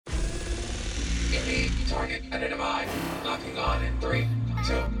Elite target identified. Locking on in 3,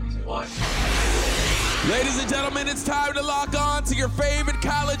 2, 1. Ladies and gentlemen, it's time to lock on to your favorite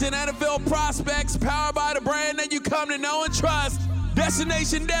college and NFL prospects, powered by the brand that you come to know and trust,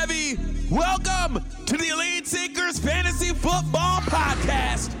 Destination Devy. Welcome to the Elite Seekers Fantasy Football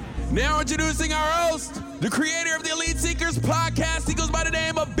Podcast. Now introducing our host, the creator of the Elite Seekers Podcast. He goes by the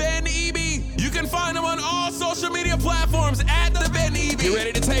name of Ben Eby. You can find him on all social media platforms at the Ben Eby. Get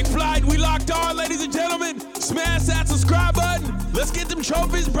ready to take flight. We locked on, ladies and gentlemen. Smash that subscribe button. Let's get them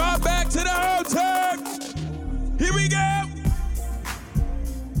trophies brought back to the hotel. Here we go.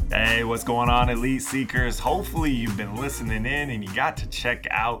 Hey, what's going on, Elite Seekers? Hopefully you've been listening in and you got to check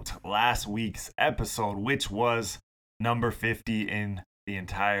out last week's episode, which was number 50 in the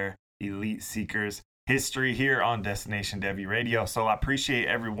entire Elite Seekers history here on Destination Devy Radio. So I appreciate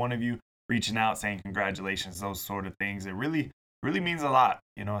every one of you reaching out, saying congratulations, those sort of things. It really means a lot,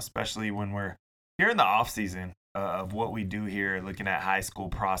 especially when we're here in the off season of what we do here, looking at high school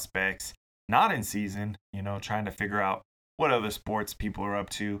prospects, not in season, trying to figure out what other sports people are up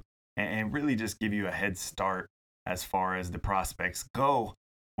to and really just give you a head start as far as the prospects go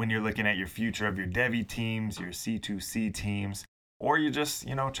when you're looking at your future of your Devy teams, your C2C teams, or you're just,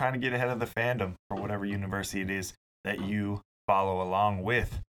 trying to get ahead of the fandom for whatever university it is that you follow along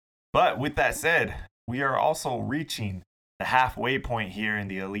with. But with that said, we are also reaching the halfway point here in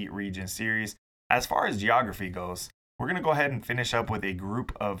the Elite Region Series. As far as geography goes, we're going to go ahead and finish up with a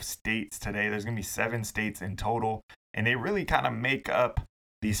group of states today. There's going to be 7 states in total, and they really kind of make up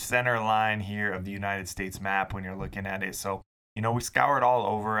the center line here of the United States map when you're looking at it. So, we scoured all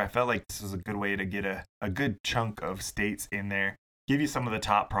over. I felt like this was a good way to get a good chunk of states in there, give you some of the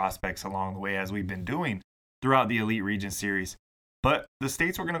top prospects along the way as we've been doing throughout the Elite Region Series. But the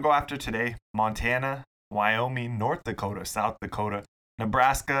states we're going to go after today: Montana, Wyoming, North Dakota, South Dakota,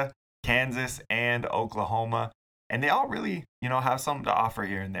 Nebraska, Kansas, and Oklahoma. And they all really, have something to offer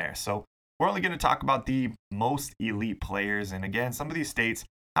here and there. So we're only going to talk about the most elite players. And again, some of these states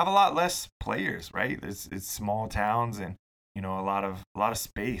have a lot less players, right? It's small towns and, a lot of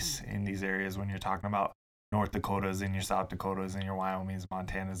space in these areas when you're talking about North Dakotas and your South Dakotas and your Wyomings,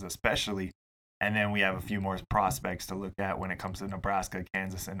 Montanas especially. And then we have a few more prospects to look at when it comes to Nebraska,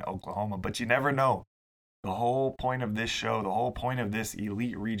 Kansas, and Oklahoma. But you never know. The whole point of this show, the whole point of this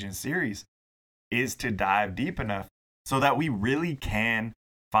Elite Region Series is to dive deep enough so that we really can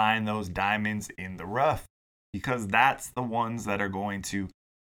find those diamonds in the rough, because that's the ones that are going to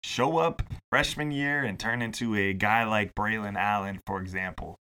show up freshman year and turn into a guy like Braylon Allen, for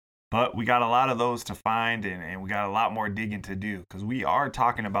example. But we got a lot of those to find, and we got a lot more digging to do, because we are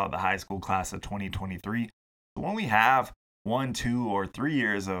talking about the high school class of 2023. So we only have 1, 2, or 3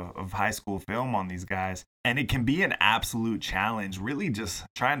 years of high school film on these guys, and it can be an absolute challenge, really just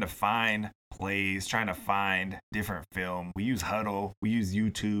trying to find plays, trying to find different film. We use Huddle, we use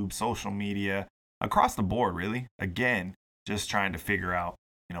YouTube, social media, across the board, really. Again, just trying to figure out,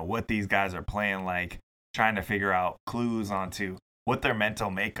 what these guys are playing like, trying to figure out clues onto what their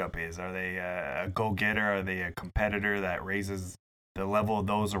mental makeup is. Are they a go-getter? Are they a competitor that raises the level of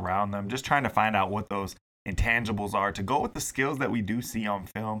those around them? Just trying to find out what those intangibles are to go with the skills that we do see on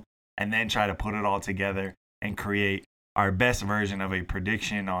film, and then try to put it all together and create our best version of a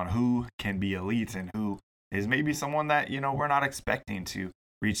prediction on who can be elite and who is maybe someone that, we're not expecting to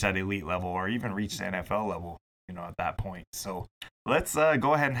reach that elite level or even reach the NFL level, at that point. So let's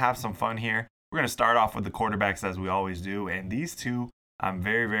go ahead and have some fun here. We're going to start off with the quarterbacks as we always do. And these two I'm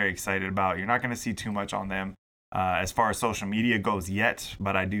very, very excited about. You're not going to see too much on them as far as social media goes yet,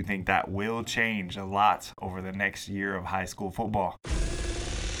 but I do think that will change a lot over the next year of high school football.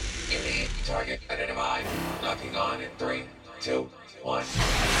 Elite target identified. Locking on in 3, 2, 1.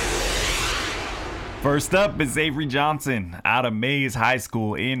 First up is Avery Johnson out of Mays High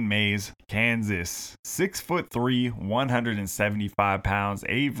School in Mays, Kansas. 6'3", 175 pounds.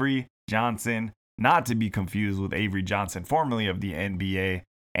 Avery Johnson, not to be confused with Avery Johnson, formerly of the NBA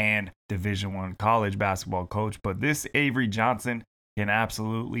and Division I college basketball coach. But this Avery Johnson can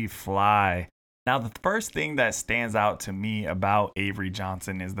absolutely fly. Now, the first thing that stands out to me about Avery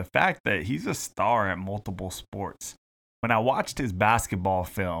Johnson is the fact that he's a star at multiple sports. When I watched his basketball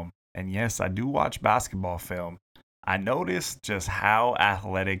film, and yes, I do watch basketball film, I noticed just how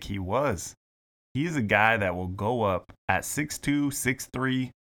athletic he was. He's a guy that will go up at 6'2",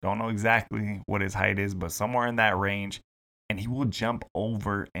 6'3", don't know exactly what his height is, but somewhere in that range, and he will jump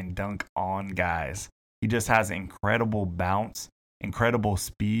over and dunk on guys. He just has incredible bounce, incredible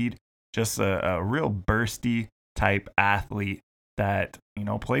speed, just a real bursty type athlete that,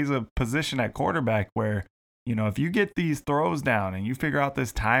 plays a position at quarterback where if you get these throws down and you figure out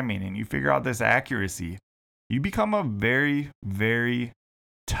this timing and you figure out this accuracy, you become a very, very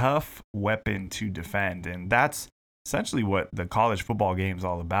tough weapon to defend. And that's essentially what the college football game is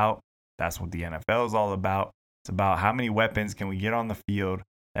all about. That's what the NFL is all about. It's about how many weapons can we get on the field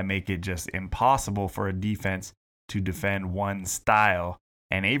that make it just impossible for a defense to defend one style.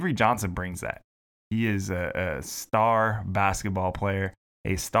 And Avery Johnson brings that. He is a star basketball player,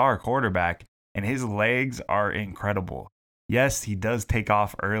 a star quarterback, and his legs are incredible. Yes, he does take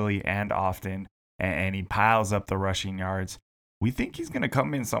off early and often, and he piles up the rushing yards. We think he's going to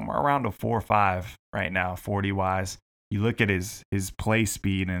come in somewhere around a 4.5 right now, 40-wise. You look at his play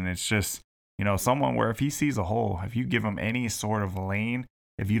speed, and it's just, someone where if he sees a hole, if you give him any sort of lane,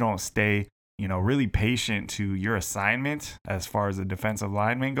 if you don't stay, really patient to your assignment as far as the defensive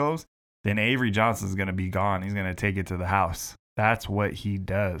lineman goes, then Avery Johnson's going to be gone. He's going to take it to the house. That's what he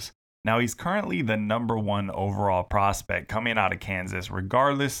does. Now, he's currently the number 1 overall prospect coming out of Kansas,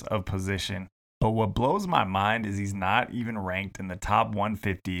 regardless of position. But what blows my mind is he's not even ranked in the top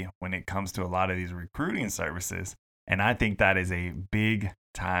 150 when it comes to a lot of these recruiting services. And I think that is a big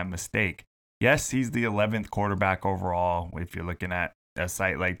time mistake. Yes, he's the 11th quarterback overall if you're looking at a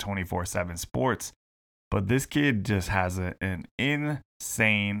site like 24/7 Sports. But this kid just has an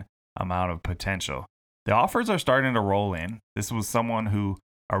insane amount of potential. The offers are starting to roll in. This was someone who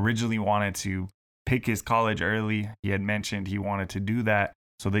originally wanted to pick his college early. He had mentioned he wanted to do that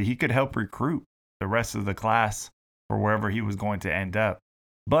so that he could help recruit the rest of the class for wherever he was going to end up.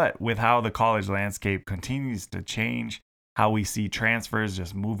 But with how the college landscape continues to change, how we see transfers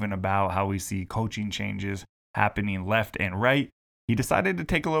just moving about, how we see coaching changes happening left and right, he decided to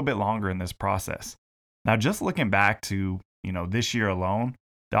take a little bit longer in this process. Now, just looking back to, this year alone,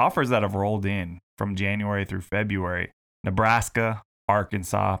 the offers that have rolled in from January through February, Nebraska,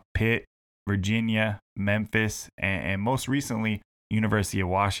 Arkansas, Pitt, Virginia, Memphis, and most recently, University of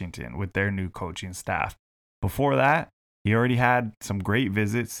Washington with their new coaching staff. Before that, he already had some great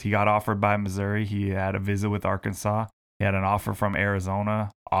visits. He got offered by Missouri. He had a visit with Arkansas. He had an offer from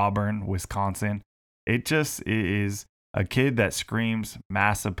Arizona, Auburn, Wisconsin. It just is a kid that screams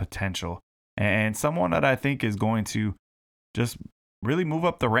massive potential and someone that I think is going to just really move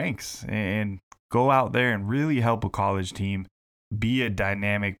up the ranks and go out there and really help a college team be a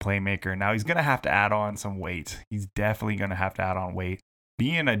dynamic playmaker. Now, he's going to have to add on some weight. He's definitely going to have to add on weight.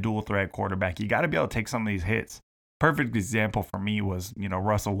 Being a dual threat quarterback, you got to be able to take some of these hits. Perfect example for me was,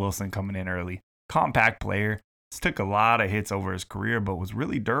 Russell Wilson coming in early. Compact player. Took a lot of hits over his career, but was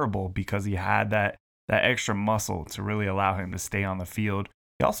really durable because he had that extra muscle to really allow him to stay on the field.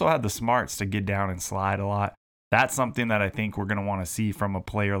 He also had the smarts to get down and slide a lot. That's something that I think we're going to want to see from a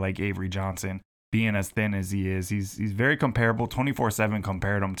player like Avery Johnson, being as thin as he is. He's very comparable. 24/7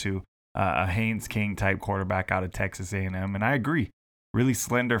 compared him to a Haynes King type quarterback out of Texas A&M, and I agree. Really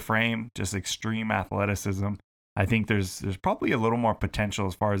slender frame, just extreme athleticism. I think there's probably a little more potential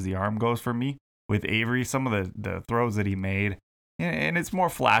as far as the arm goes for me with Avery. Some of the throws that he made, and it's more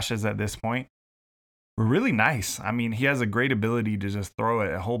flashes at this point, were really nice. I mean, he has a great ability to just throw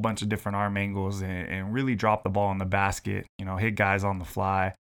it a whole bunch of different arm angles and really drop the ball in the basket, hit guys on the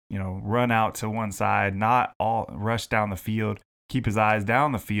fly, run out to one side, not all rush down the field, keep his eyes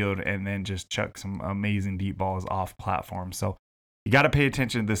down the field, and then just chuck some amazing deep balls off platform. So you got to pay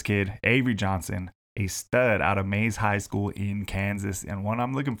attention to this kid, Avery Johnson, a stud out of Mays High School in Kansas, and one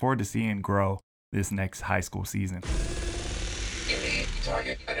I'm looking forward to seeing grow this next high school season. Unit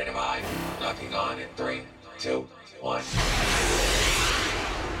target identified. Locking on in 3, 2, 1.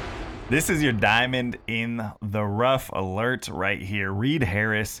 This is your diamond in the rough alert right here. Reed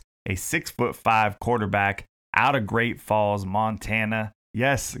Harris, a 6'5" quarterback out of Great Falls, Montana.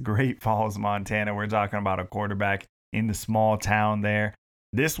 Yes, Great Falls, Montana. We're talking about a quarterback in the small town there.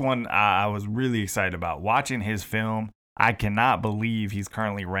 This one I was really excited about. Watching his film, I cannot believe he's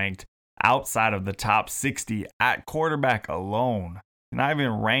currently ranked outside of the top 60 at quarterback alone. Not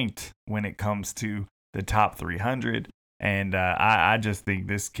even ranked when it comes to the top 300. And I just think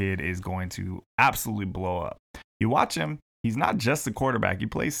this kid is going to absolutely blow up. You watch him, he's not just a quarterback. He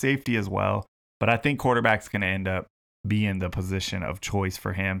plays safety as well. But I think quarterback's going to end up being the position of choice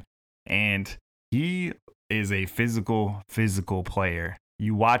for him. And he is a physical player.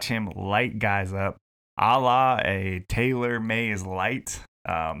 You watch him light guys up, a la a Taylor Mays light.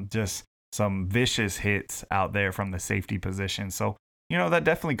 Just some vicious hits out there from the safety position. So, that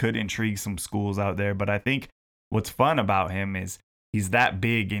definitely could intrigue some schools out there. But I think what's fun about him is he's that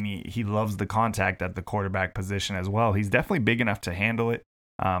big, and he loves the contact at the quarterback position as well. He's definitely big enough to handle it.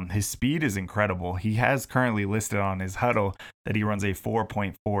 His speed is incredible. He has currently listed on his huddle that he runs a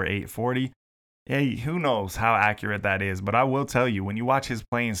 4.48 40. Hey, who knows how accurate that is, but I will tell you, when you watch his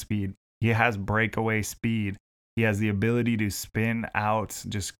playing speed, he has breakaway speed. He has the ability to spin out,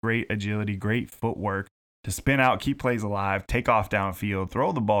 just great agility, great footwork to spin out, keep plays alive, take off downfield,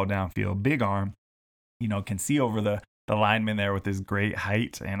 throw the ball downfield, big arm, can see over the lineman there with his great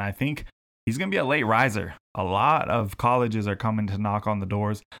height. And I think he's going to be a late riser. A lot of colleges are coming to knock on the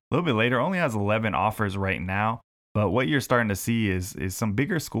doors. A little bit later, only has 11 offers right now. But what you're starting to see is some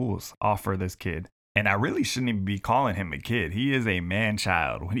bigger schools offer this kid. And I really shouldn't even be calling him a kid. He is a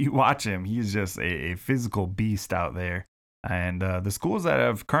man-child. When you watch him, he's just a physical beast out there. And the schools that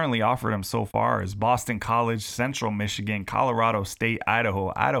have currently offered him so far is Boston College, Central Michigan, Colorado State,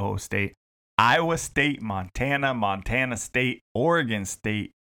 Idaho, Idaho State, Iowa State, Montana, Montana State, Oregon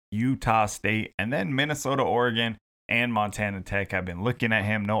State, Utah State, and then Minnesota, Oregon, and Montana Tech have been looking at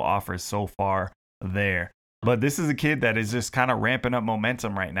him. No offers so far there. But this is a kid that is just kind of ramping up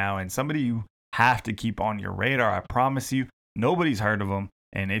momentum right now, and somebody you have to keep on your radar. I promise you, nobody's heard of him.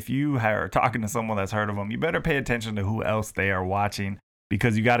 And if you are talking to someone that's heard of him, you better pay attention to who else they are watching,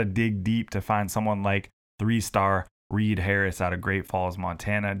 because you got to dig deep to find someone like 3-star Reed Harris out of Great Falls,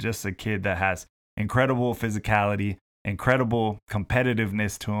 Montana. Just a kid that has incredible physicality, incredible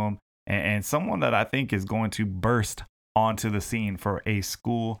competitiveness to him, and someone that I think is going to burst onto the scene for a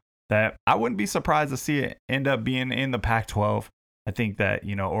school that I wouldn't be surprised to see it end up being in the Pac-12. I think that,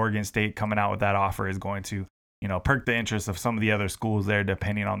 Oregon State coming out with that offer is going to, perk the interest of some of the other schools there,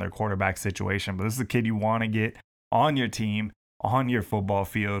 depending on their quarterback situation. But this is a kid you want to get on your team, on your football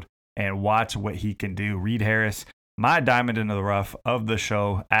field, and watch what he can do. Reed Harris, my diamond in the rough of the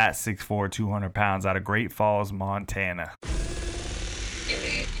show at 6'4", 200 pounds out of Great Falls, Montana.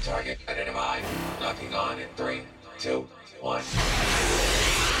 Unit target identified. Locking on in 3, 2, 1.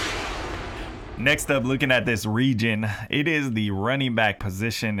 Next up, looking at this region, it is the running back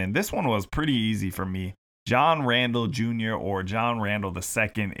position, and this one was pretty easy for me. John Randall Jr. or John Randall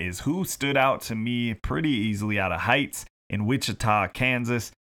II is who stood out to me pretty easily out of Heights in Wichita,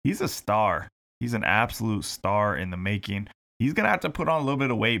 Kansas. He's a star. He's an absolute star in the making. He's going to have to put on a little bit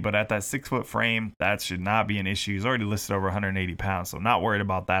of weight, but at that 6-foot frame, that should not be an issue. He's already listed over 180 pounds, so not worried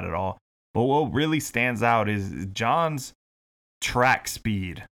about that at all. But what really stands out is John's track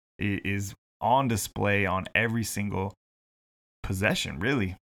speed is on display on every single possession,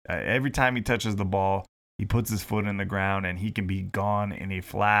 really. Every time he touches the ball, he puts his foot in the ground and he can be gone in a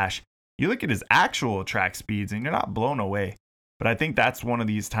flash. You look at his actual track speeds and you're not blown away. But I think that's one of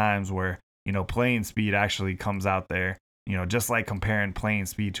these times where, playing speed actually comes out there, just like comparing playing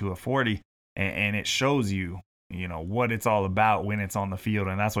speed to a 40, and it shows you, what it's all about when it's on the field.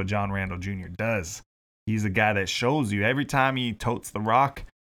 And that's what John Randall Jr. does. He's a guy that shows you every time he totes the rock,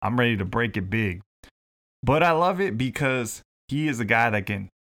 I'm ready to break it big. But I love it because he is a guy that can,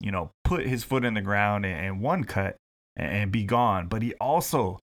 put his foot in the ground and one cut and be gone. But he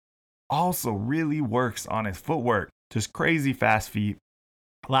also really works on his footwork. Just crazy fast feet.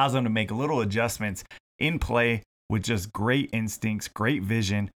 Allows him to make little adjustments in play with just great instincts, great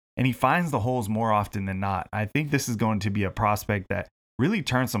vision. And he finds the holes more often than not. I think this is going to be a prospect that really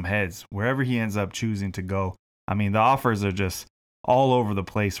turns some heads wherever he ends up choosing to go. I mean, the offers are just all over the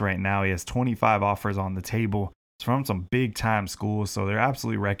place right now. He has 25 offers on the table. It's from some big time schools, so they're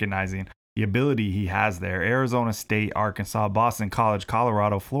absolutely recognizing the ability he has there. Arizona State, Arkansas, Boston College,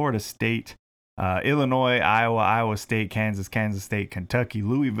 Colorado, Florida State, Illinois, Iowa, Iowa State, Kansas, Kansas State, Kentucky,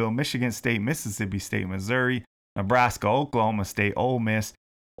 Louisville, Michigan State, Mississippi State, Missouri, Nebraska, Oklahoma State, Ole Miss,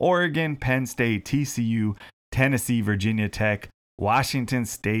 Oregon, Penn State, TCU, Tennessee, Virginia Tech, Washington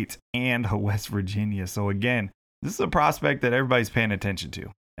State, and West Virginia. So again, this is a prospect that everybody's paying attention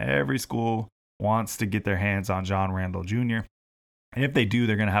to. Every school wants to get their hands on John Randall Jr. And if they do,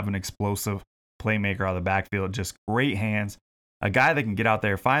 they're going to have an explosive playmaker out of the backfield. Just great hands. A guy that can get out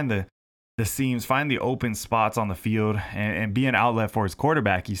there, find the seams, find the open spots on the field, and be an outlet for his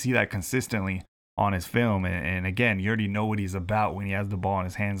quarterback. You see that consistently on his film. And again, you already know what he's about when he has the ball in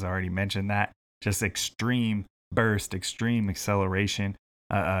his hands. I already mentioned that. Just extreme burst, extreme acceleration,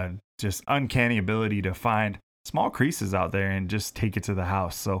 just uncanny ability to find small creases out there and just take it to the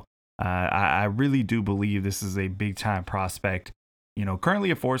house. So I really do believe this is a big time prospect.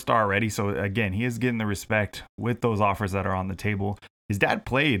 Currently a 4-star already. So again, he is getting the respect with those offers that are on the table. His dad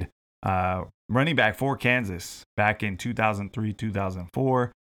played running back for Kansas back in 2003,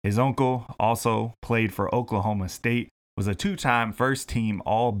 2004. His uncle also played for Oklahoma State, was a 2-time first team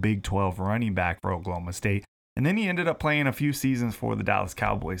all Big 12 running back for Oklahoma State. And then he ended up playing a few seasons for the Dallas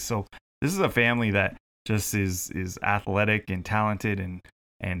Cowboys. So this is a family that just is athletic and talented,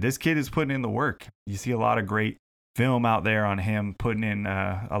 and this kid is putting in the work. You see a lot of great film out there on him, putting in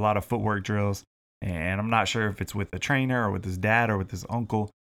a lot of footwork drills, And I'm not sure if it's with the trainer or with his dad or with his uncle,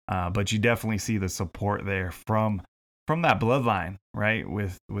 but you definitely see the support there from that bloodline, right?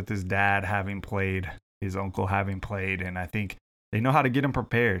 With his dad having played, his uncle having played, and I think they know how to get him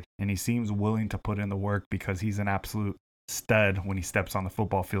prepared. And he seems willing to put in the work because he's an absolute stud when he steps on the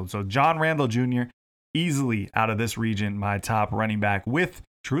football field. So John Randall Jr., easily out of this region, my top running back with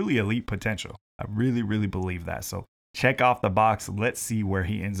truly elite potential. I really, really believe that. So check off the box. Let's see where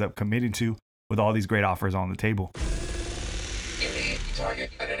he ends up committing to with all these great offers on the table. Unique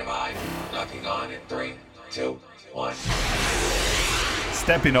target identified. Locking on in 3, 2, 1.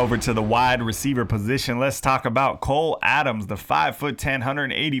 Stepping over to the wide receiver position, let's talk about Cole Adams, the 5'10",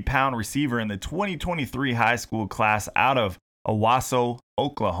 180-pound receiver in the 2023 high school class out of Owasso,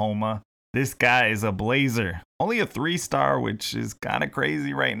 Oklahoma. This guy is a blazer. Only a 3-star, which is kind of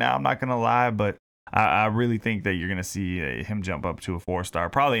crazy right now, I'm not going to lie, but I really think that you're going to see him jump up to a 4-star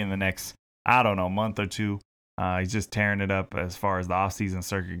probably in the next, month or two. He's just tearing it up as far as the offseason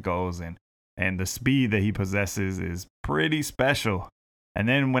circuit goes, and the speed that he possesses is pretty special. And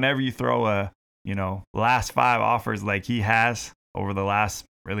then whenever you throw last 5 offers like he has over the last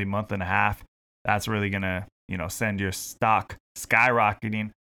really month and a half, that's really going to, send your stock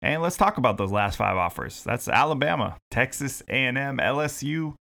skyrocketing. And let's talk about those last 5 offers. That's Alabama, Texas A&M,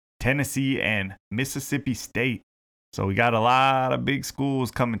 LSU, Tennessee, and Mississippi State. So we got a lot of big schools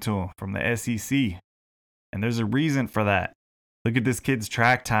coming to him from the SEC. And there's a reason for that. Look at this kid's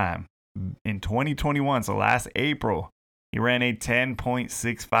track time. In 2021, so last April, he ran a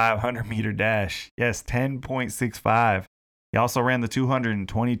 10.65 100-meter dash. Yes, 10.65. He also ran the 200 in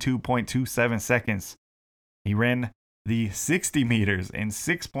 22.27 seconds. He ran the 60 meters in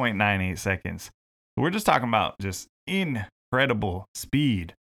 6.98 seconds. So we're just talking about just incredible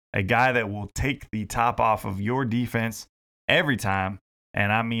speed. A guy that will take the top off of your defense every time,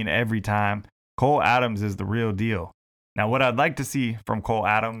 and I mean every time. Cole Adams is the real deal. Now, what I'd like to see from Cole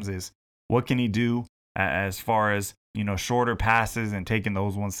Adams is what can he do as far as, shorter passes and taking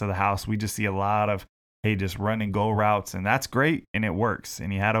those ones to the house. We just see a lot of, just run and go routes, and that's great, and it works.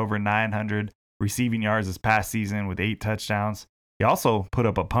 And he had over 900 receiving yards this past season with 8 touchdowns. He also put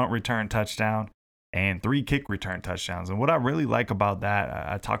up a punt return touchdown and 3 kick return touchdowns. And what I really like about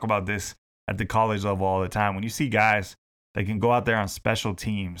that, I talk about this at the college level all the time. When you see guys that can go out there on special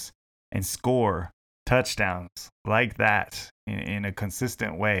teams and score touchdowns like that in a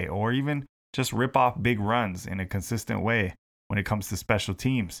consistent way, or even just rip off big runs in a consistent way when it comes to special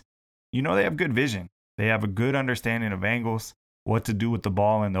teams, they have good vision. They have a good understanding of angles, what to do with the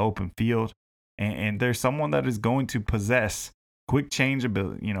ball in the open field. And there's someone that is going to possess quick change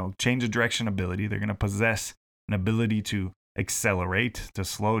ability, change of direction ability. They're going to possess an ability to accelerate, to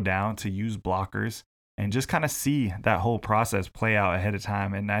slow down, to use blockers, and just kind of see that whole process play out ahead of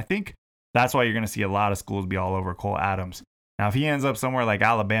time. And I think that's why you're going to see a lot of schools be all over Cole Adams. Now, if he ends up somewhere like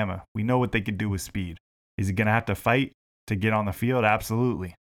Alabama, we know what they could do with speed. Is he going to have to fight to get on the field?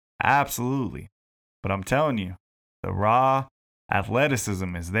 Absolutely. Absolutely. But I'm telling you, the raw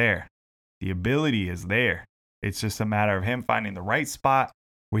athleticism is there. The ability is there. It's just a matter of him finding the right spot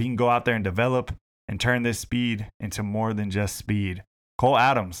where he can go out there and develop and turn this speed into more than just speed. Cole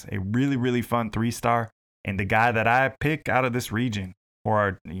Adams, a really, really fun 3-star, and the guy that I pick out of this region for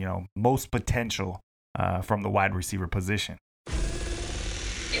our, most potential from the wide receiver position.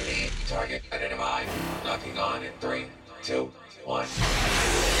 Unique target identified. Locking on in 3, 2, 1.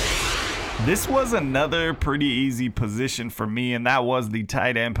 This was another pretty easy position for me, and that was the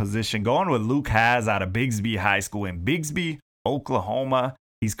tight end position. Going with Luke Hasz out of Bigsby High School in Bigsby, Oklahoma.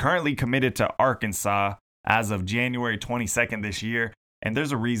 He's currently committed to Arkansas as of January 22nd this year, and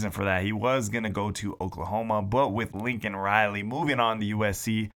there's a reason for that. He was going to go to Oklahoma, but with Lincoln Riley moving on to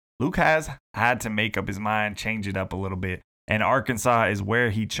USC, Luke Hasz had to make up his mind, change it up a little bit, and Arkansas is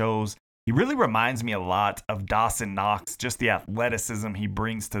where he chose. He really reminds me a lot of Dawson Knox, just the athleticism he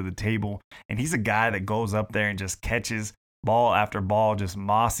brings to the table. And he's a guy that goes up there and just catches ball after ball, just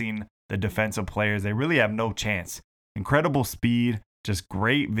mossing the defensive players. They really have no chance. Incredible speed, just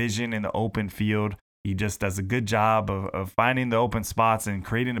great vision in the open field. He just does a good job of finding the open spots and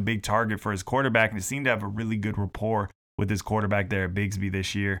creating a big target for his quarterback. And he seemed to have a really good rapport with his quarterback there at Bigsby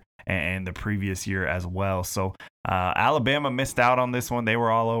this year and the previous year as well. So Alabama missed out on this one. They were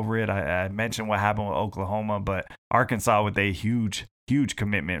all over it. I mentioned what happened with Oklahoma, but Arkansas with a huge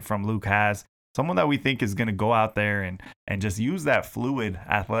commitment from Luke Hasz, someone that we think is going to go out there and just use that fluid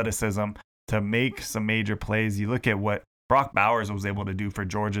athleticism to make some major plays. You look at what Brock Bowers was able to do for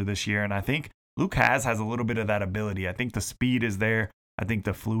Georgia this year, and I think Luke Hasz has a little bit of that ability. I think the speed is there. I think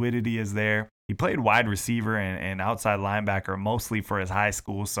the fluidity is there. He played wide receiver and outside linebacker mostly for his high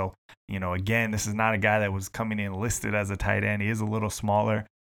school. So, again, this is not a guy that was coming in listed as a tight end. He is a little smaller.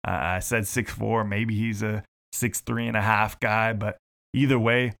 I said 6'4", maybe he's a 6'3.5" guy. But either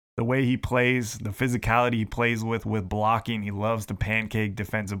way, the way he plays, the physicality he plays with blocking, he loves to pancake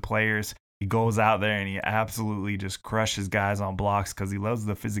defensive players. He goes out there and he absolutely just crushes guys on blocks because he loves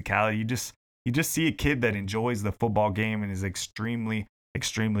the physicality. You just see a kid that enjoys the football game and is extremely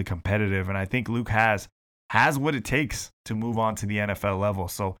competitive. And I think Luke has what it takes to move on to the NFL level.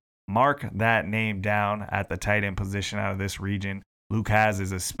 So mark that name down at the tight end position out of this region. Luke Hasz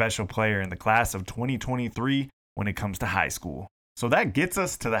is a special player in the class of 2023 when it comes to high school. So that gets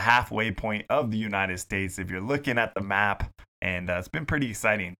us to the halfway point of the United States. If you're looking at the map, and it's been pretty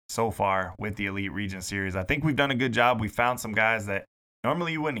exciting so far with the Elite Region Series. I think we've done a good job. We found some guys that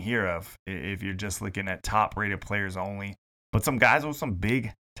normally you wouldn't hear of if you're just looking at top-rated players only, but some guys with some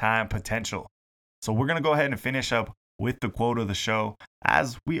big-time potential. So we're going to go ahead and finish up with the quote of the show,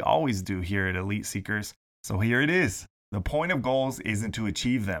 as we always do here at Elite Seekers. So here it is. The point of goals isn't to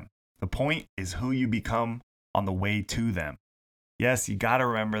achieve them. The point is who you become on the way to them. Yes, you got to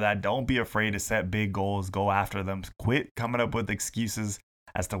remember that. Don't be afraid to set big goals. Go after them. Quit coming up with excuses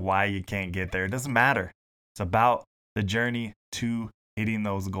as to why you can't get there. It doesn't matter. It's about the journey to hitting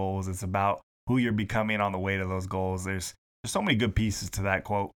those goals. It's about who you're becoming on the way to those goals. There's so many good pieces to that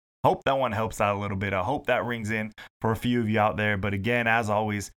quote. Hope that one helps out a little bit. I hope that rings in for a few of you out there. But again, as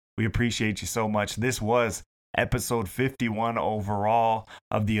always, we appreciate you so much. This was episode 51 overall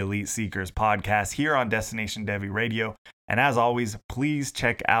of the Elite Seekers podcast here on Destination Devy Radio. And as always, please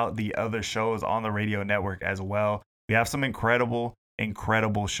check out the other shows on the radio network as well. We have some incredible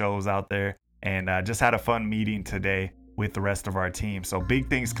shows out there, and just had a fun meeting today with the rest of our team. So big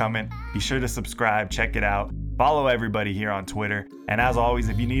things coming. Be sure to subscribe, check it out. Follow everybody here on Twitter. And as always,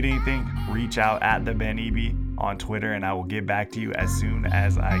 if you need anything, reach out at the Ben Eby on Twitter, and I will get back to you as soon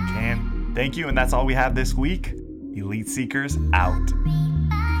as I can. Thank you, and that's all we have this week. Elite Seekers out.